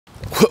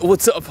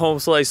What's up, Home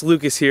Slice?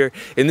 Lucas here.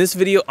 In this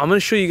video, I'm going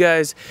to show you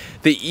guys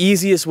the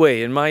easiest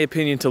way, in my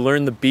opinion, to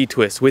learn the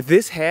B-twist. With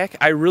this hack,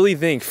 I really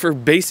think for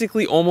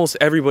basically almost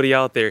everybody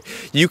out there,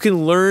 you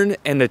can learn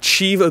and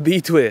achieve a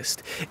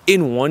B-twist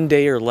in 1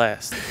 day or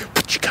less.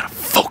 But you gotta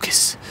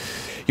focus.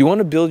 You want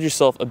to build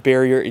yourself a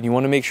barrier and you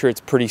want to make sure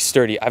it's pretty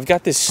sturdy. I've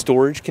got this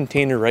storage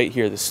container right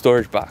here, the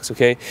storage box,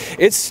 okay?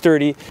 It's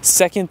sturdy.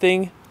 Second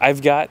thing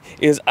I've got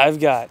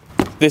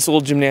this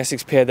old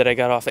gymnastics pad that I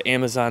got off of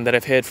Amazon that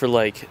I've had for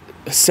like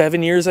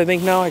 7 years, I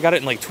think now. I got it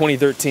in like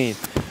 2013.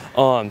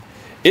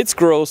 It's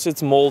gross,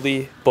 it's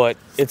moldy, but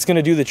it's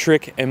gonna do the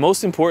trick. And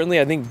most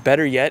importantly, I think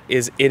better yet,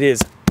 is it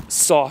is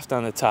soft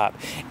on the top.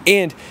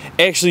 And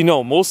actually,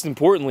 no, most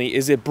importantly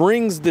is it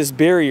brings this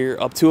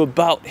barrier up to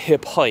about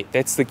hip height.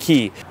 That's the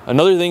key.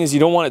 Another thing is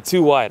you don't want it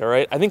too wide, all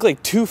right? I think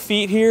like 2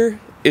 feet here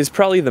is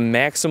probably the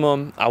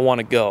maximum I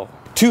wanna go.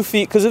 2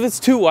 feet, because if it's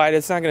too wide,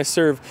 it's not gonna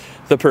serve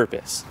the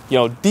purpose. You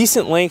know,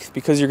 decent length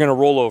because you're gonna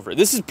roll over.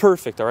 This is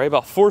perfect, all right?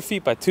 About 4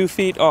 feet by 2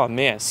 feet. Oh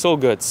man, so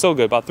good, so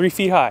good. About 3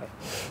 feet high.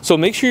 So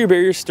make sure your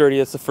barrier's sturdy,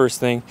 that's the first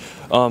thing.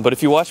 But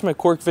if you watch my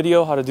cork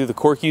video, how to do the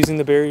cork using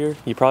the barrier,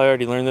 you probably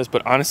already learned this,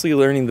 but honestly,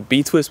 learning the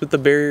B-twist with the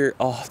barrier,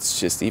 oh, it's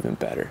just even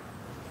better.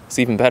 It's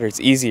even better, it's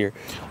easier.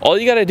 All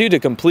you gotta do to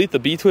complete the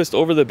B-twist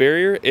over the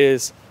barrier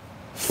is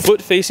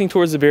foot facing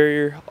towards the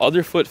barrier,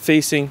 other foot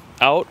facing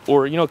out,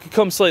 or you know, it could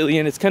come slightly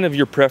in. It's kind of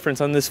your preference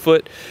on this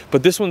foot,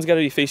 but this one's got to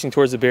be facing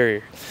towards the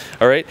barrier.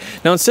 All right,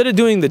 now instead of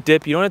doing the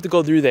dip, you don't have to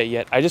go through that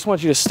yet. I just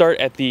want you to start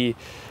at the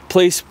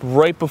place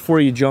right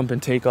before you jump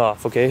and take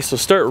off. Okay, so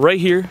start right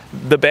here.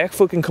 The back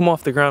foot can come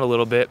off the ground a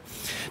little bit.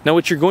 Now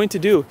what you're going to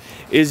do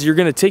is you're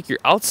going to take your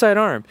outside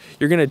arm,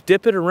 you're going to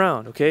dip it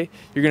around. Okay,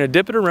 you're going to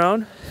dip it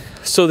around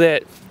so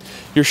that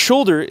your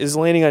shoulder is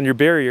landing on your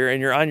barrier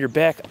and you're on your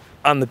back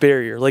on the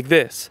barrier like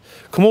this.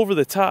 Come over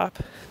the top,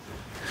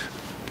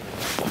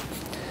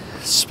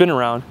 spin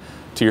around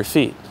to your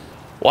feet.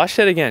 Watch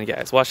that again,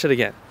 guys. Watch that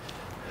again.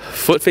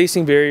 Foot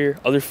facing barrier,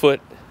 other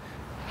foot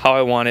how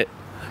I want it,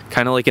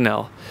 kind of like an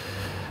L.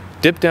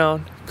 Dip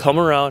down, come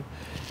around.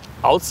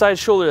 Outside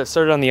shoulder that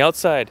started on the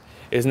outside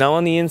is now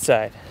on the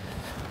inside.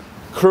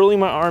 Curling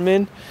my arm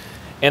in,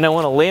 and I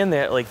want to land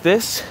that like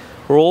this,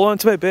 roll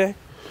onto my back,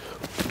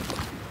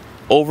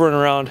 over and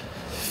around,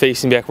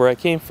 facing back where I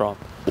came from.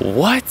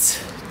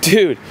 What?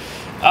 Dude,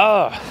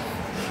 oh,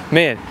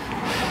 man.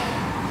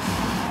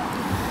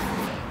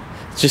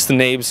 It's just the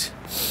names.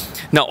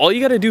 Now, all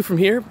you gotta do from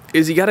here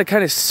is you gotta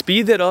kind of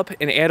speed that up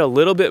and add a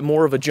little bit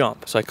more of a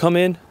jump. So I come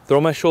in, throw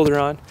my shoulder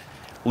on,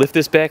 lift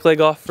this back leg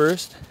off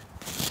first,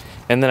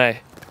 and then I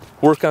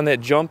work on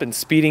that jump and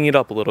speeding it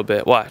up a little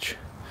bit. Watch.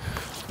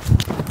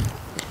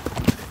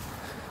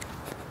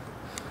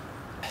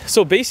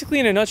 So basically,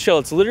 in a nutshell,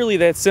 it's literally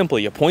that simple.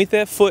 You point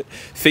that foot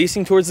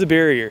facing towards the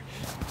barrier,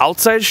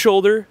 outside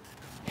shoulder,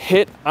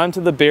 hit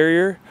onto the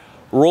barrier,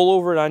 roll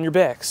over it on your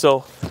back.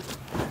 So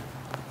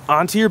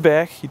onto your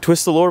back, you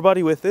twist the lower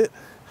body with it,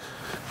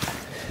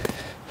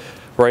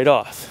 right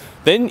off.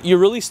 Then you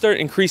really start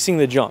increasing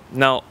the jump.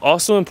 Now,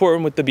 also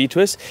important with the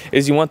B-twist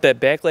is you want that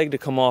back leg to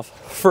come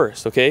off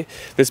first, okay?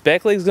 This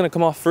back leg is gonna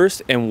come off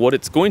first, and what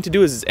it's going to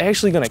do is it's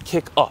actually gonna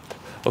kick up,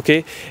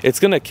 okay? It's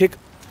gonna kick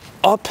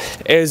up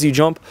as you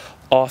jump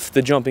off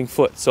the jumping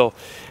foot. So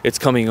it's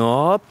coming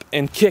up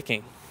and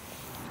kicking,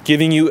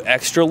 giving you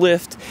extra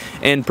lift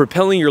and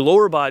propelling your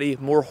lower body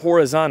more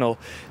horizontal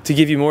to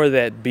give you more of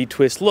that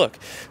B-twist look.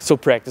 So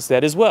practice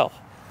that as well.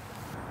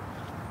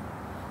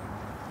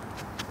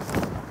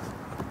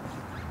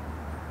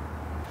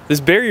 This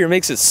barrier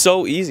makes it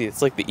so easy.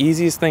 It's like the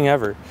easiest thing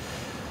ever.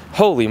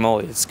 Holy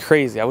moly, it's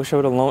crazy. I wish I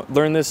would have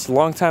learned this a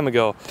long time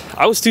ago.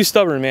 I was too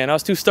stubborn, man. I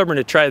was too stubborn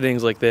to try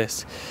things like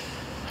this.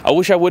 I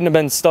wish I wouldn't have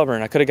been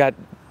stubborn. I could have got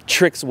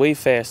tricks way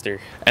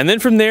faster. And then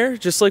from there,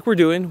 just like we're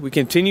doing, we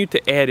continue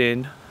to add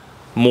in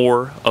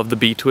more of the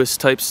B-twist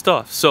type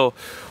stuff. So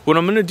what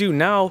I'm gonna do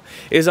now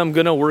is I'm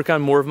gonna work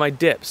on more of my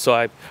dips.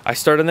 So I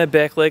start on that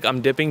back leg,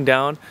 I'm dipping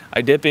down,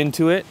 I dip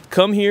into it,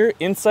 come here,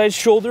 inside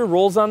shoulder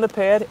rolls on the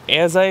pad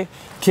as I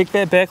kick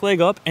that back leg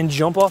up and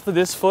jump off of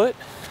this foot.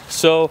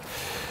 So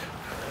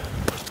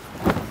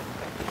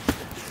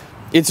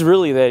it's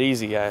really that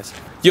easy, guys.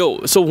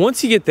 Yo, so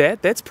once you get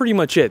that, that's pretty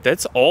much it.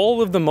 That's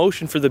all of the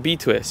motion for the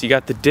B-twist. You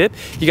got the dip,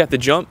 you got the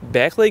jump,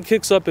 back leg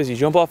kicks up as you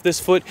jump off this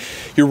foot,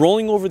 you're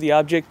rolling over the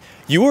object.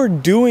 You are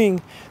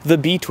doing the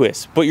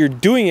B-twist, but you're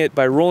doing it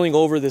by rolling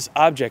over this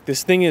object.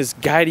 This thing is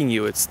guiding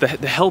you. It's the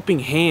helping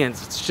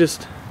hands. It's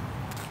just,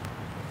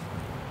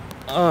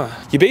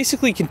 you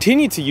basically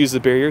continue to use the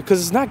barrier because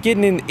it's not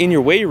getting in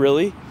your way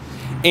really.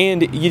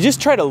 And you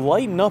just try to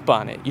lighten up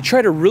on it. You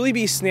try to really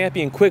be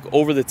snappy and quick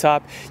over the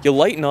top. You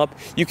lighten up.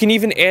 You can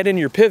even add in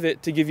your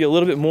pivot to give you a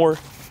little bit more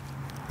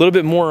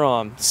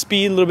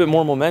speed, a little bit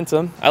more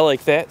momentum. I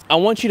like that. I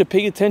want you to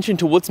pay attention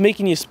to what's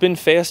making you spin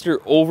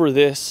faster over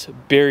this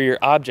barrier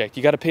object.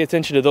 You got to pay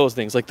attention to those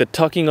things, like the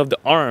tucking of the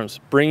arms,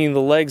 bringing the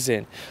legs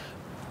in,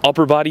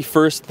 upper body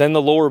first, then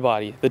the lower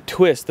body, the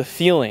twist, the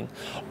feeling,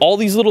 all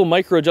these little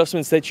micro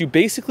adjustments that you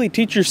basically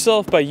teach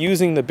yourself by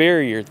using the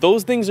barrier.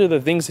 Those things are the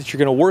things that you're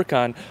going to work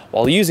on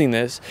while using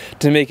this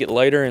to make it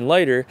lighter and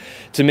lighter,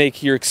 to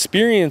make your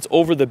experience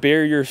over the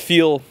barrier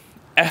feel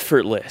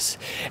effortless.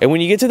 And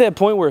when you get to that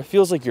point where it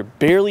feels like you're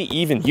barely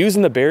even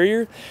using the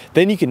barrier,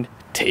 then you can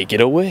take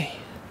it away.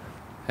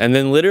 And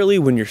then literally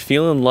when you're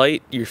feeling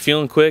light, you're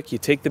feeling quick, you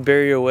take the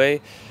barrier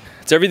away.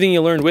 It's everything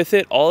you learned with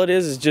it. All it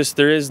is just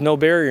there is no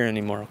barrier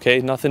anymore, okay?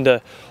 Nothing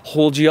to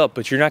hold you up,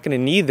 but you're not gonna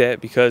need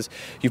that because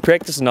you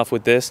practiced enough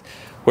with this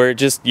where you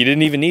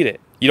didn't even need it.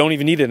 You don't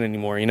even need it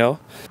anymore, you know?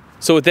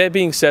 So with that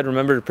being said,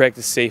 remember to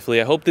practice safely.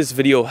 I hope this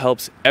video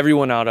helps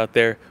everyone out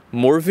there.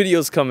 More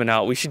videos coming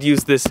out. We should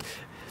use this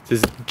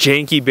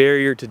janky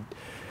barrier to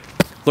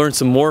learn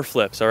some more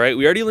flips, all right?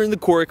 We already learned the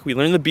cork, we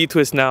learned the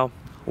B-twist now.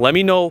 Let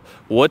me know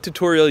what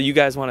tutorial you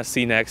guys wanna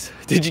see next.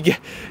 Did you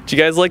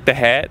guys like the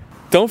hat?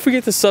 Don't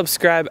forget to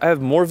subscribe. I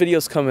have more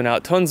videos coming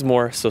out, tons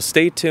more, so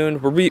stay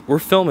tuned. We're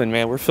filming,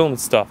 man. We're filming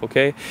stuff,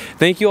 okay?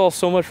 Thank you all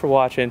so much for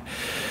watching.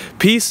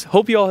 Peace.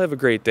 Hope you all have a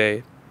great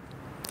day.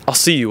 I'll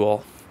see you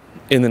all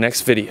in the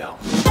next video.